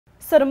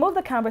So to move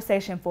the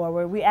conversation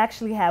forward, we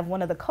actually have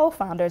one of the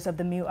co-founders of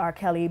the Mute R.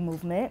 Kelly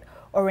movement,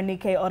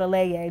 Oronike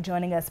Odeleye,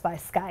 joining us by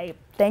Skype.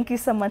 Thank you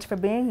so much for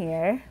being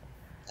here.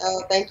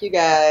 Oh, thank you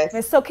guys.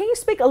 And so can you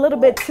speak a little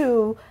bit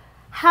to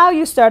how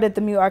you started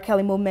the Mute R.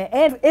 Kelly movement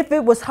and if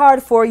it was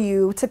hard for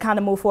you to kind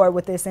of move forward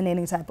with this in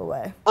any type of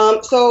way?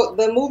 So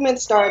the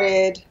movement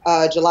started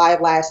July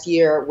of last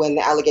year when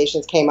the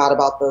allegations came out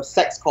about the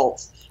sex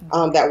cults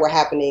that were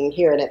happening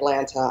here in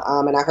Atlanta.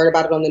 And I heard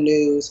about it on the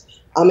news.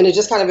 And it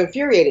just kind of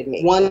infuriated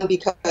me. One,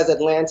 because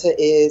Atlanta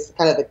is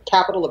kind of the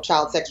capital of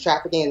child sex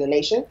trafficking in the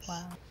nation.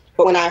 Wow.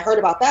 But when I heard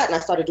about that and I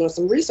started doing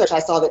some research, I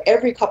saw that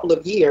every couple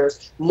of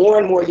years, more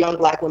and more young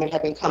Black women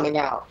have been coming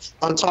out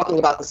talking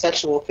about the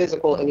sexual,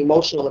 physical, and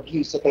emotional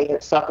abuse that they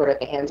had suffered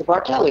at the hands of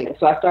R. Kelly. And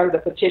so I started a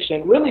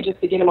petition really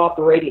just to get him off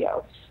the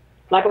radio.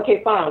 Like,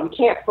 okay, fine, we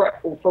can't,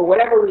 for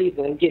whatever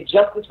reason, get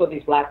justice for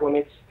these Black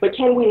women, but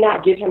can we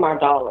not give him our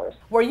dollars?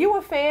 Were you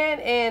a fan,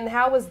 and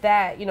how was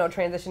that,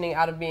 transitioning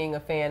out of being a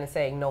fan and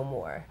saying no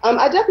more?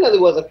 I definitely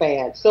was a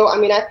fan. So, I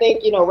mean, I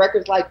think,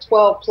 records like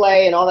 12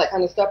 Play and all that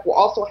kind of stuff were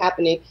also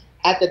happening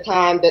at the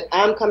time that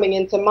I'm coming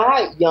into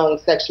my young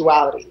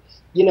sexuality.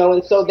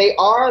 And so they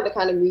are the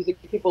kind of music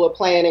people are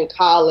playing in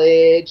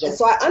college. And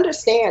so I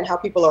understand how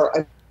people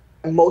are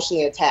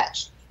emotionally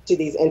attached to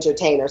these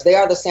entertainers. They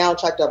are the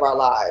soundtrack of our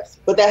lives.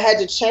 But that had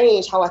to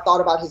change how I thought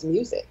about his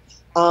music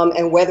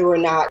and whether or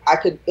not I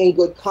could, in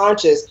good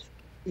conscience,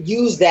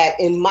 use that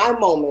in my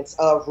moments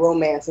of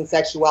romance and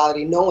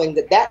sexuality, knowing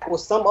that that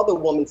was some other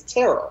woman's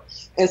terror.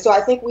 And so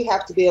I think we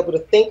have to be able to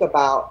think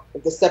about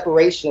the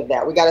separation of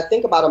that. We got to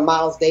think about a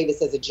Miles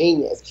Davis as a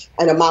genius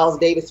and a Miles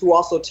Davis who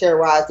also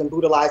terrorized and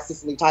brutalized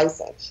Cicely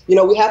Tyson.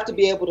 We have to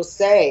be able to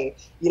say,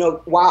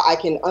 while I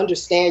can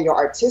understand your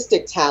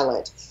artistic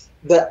talent,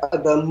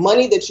 the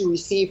money that you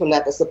receive from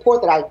that, the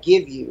support that I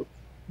give you,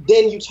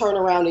 then you turn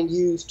around and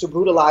use to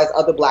brutalize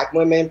other Black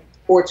women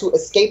or to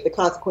escape the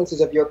consequences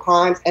of your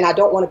crimes. And I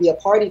don't want to be a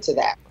party to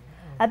that.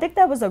 I think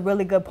that was a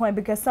really good point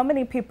because so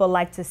many people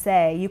like to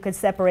say you could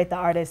separate the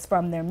artist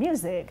from their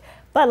music.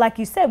 But like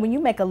you said, when you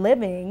make a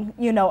living,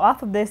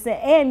 off of this,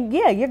 and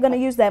yeah, you're going to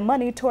use that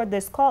money toward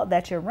this cult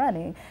that you're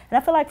running. And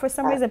I feel like for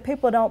some reason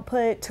people don't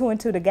put two and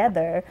two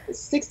together.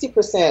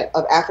 60%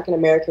 of African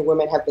American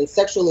women have been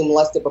sexually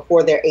molested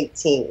before they're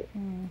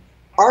 18.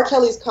 R.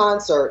 Kelly's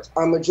concerts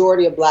are a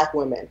majority of Black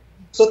women.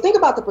 So think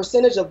about the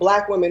percentage of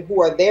Black women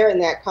who are there in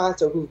that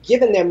concert who've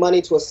given their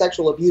money to a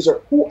sexual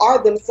abuser who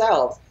are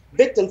themselves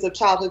victims of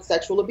childhood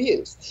sexual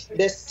abuse.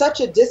 There's such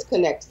a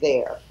disconnect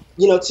there,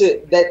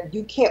 that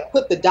you can't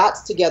put the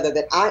dots together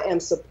that I am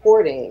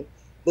supporting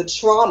the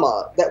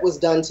trauma that was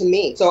done to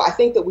me. So I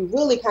think that we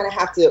really kind of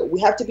have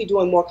to be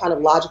doing more kind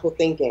of logical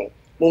thinking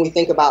when we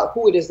think about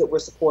who it is that we're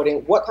supporting,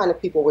 what kind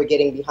of people we're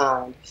getting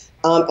behind,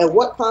 and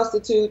what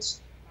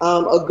constitutes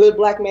a good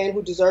Black man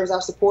who deserves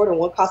our support and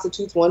what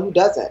constitutes one who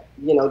doesn't.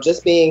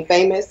 Just being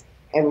famous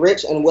and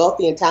rich and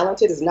wealthy and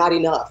talented is not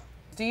enough.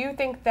 Do you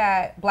think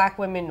that Black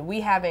women,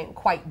 we haven't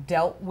quite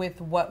dealt with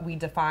what we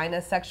define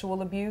as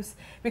sexual abuse?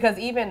 Because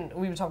even,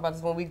 we were talking about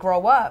this, when we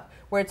grow up,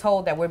 we're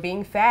told that we're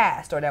being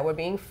fast or that we're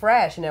being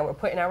fresh and that we're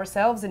putting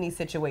ourselves in these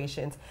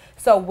situations.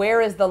 So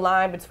where is the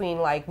line between,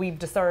 like, we've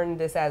discerned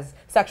this as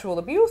sexual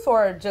abuse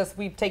or just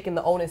we've taken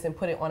the onus and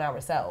put it on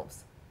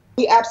ourselves?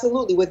 We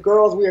absolutely, with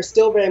girls, we are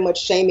still very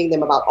much shaming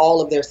them about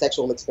all of their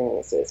sexual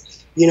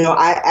experiences.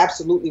 I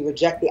absolutely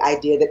reject the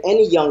idea that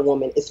any young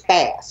woman is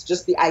fast.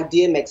 Just the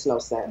idea makes no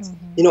sense.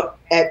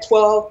 At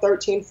 12,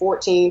 13,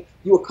 14,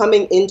 you are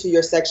coming into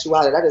your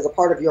sexuality. That is a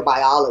part of your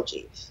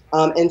biology.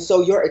 And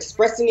so you're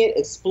expressing it,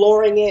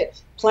 exploring it,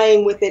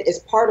 playing with it is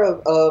part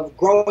of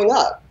growing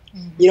up.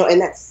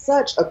 And that's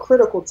such a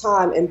critical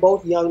time in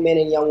both young men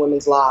and young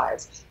women's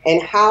lives.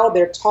 And how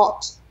they're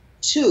talked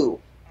to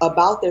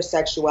about their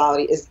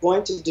sexuality is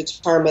going to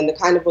determine the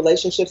kind of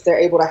relationships they're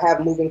able to have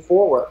moving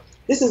forward.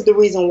 This is the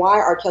reason why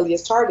R. Kelly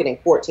is targeting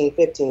 14,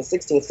 15,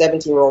 16,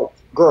 17-year-old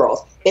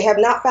girls. They have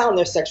not found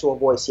their sexual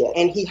voice yet,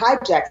 and he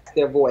hijacks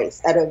their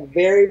voice at a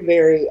very,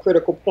 very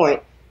critical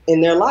point in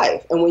thetheir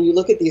life. And when you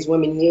look at these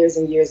women years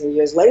and years and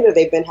years later,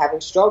 they've been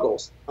having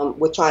struggles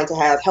with trying to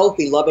have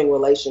healthy, loving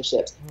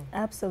relationships.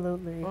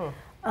 Absolutely.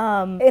 In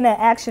an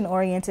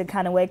action-oriented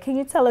kind of way, can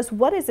you tell us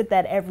what is it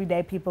that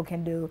everyday people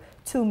can do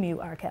to mute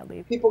R.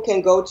 Kelly? People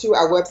can go to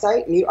our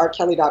website,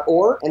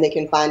 muterkelly.org, and they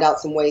can find out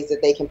some ways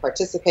that they can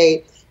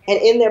participate. And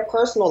in their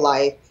personal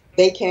life,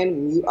 they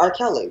can mute R.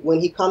 Kelly.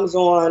 When he comes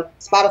on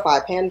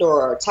Spotify,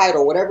 Pandora,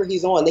 Tidal, whatever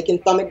he's on, they can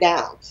thumb it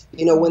down.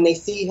 When they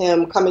see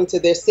him coming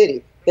to their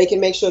city, they can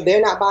make sure they're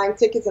not buying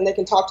tickets and they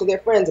can talk to their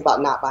friends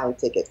about not buying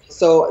tickets.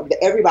 So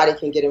everybody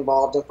can get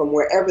involved, and from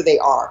wherever they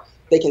are,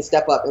 they can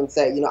step up and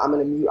say, I'm going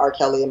to mute R.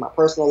 Kelly in my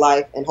personal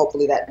life, and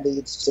hopefully that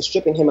leads to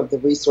stripping him of the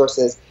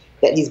resources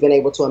that he's been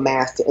able to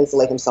amass to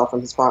insulate himself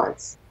from his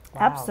crimes.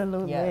 Wow.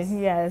 Absolutely,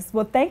 yes.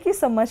 Well, thank you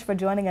so much for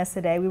joining us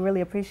today. We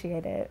really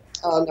appreciate it.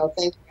 Oh, no,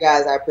 thank you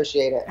guys. I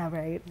appreciate it. All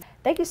right.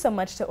 Thank you so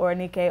much to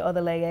Oronike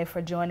Odeleye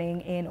for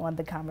joining in on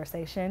the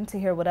conversation. To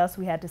hear what else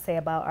we had to say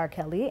about R.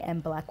 Kelly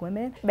and Black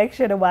women, make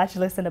sure to watch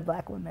Listen to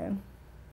Black Women.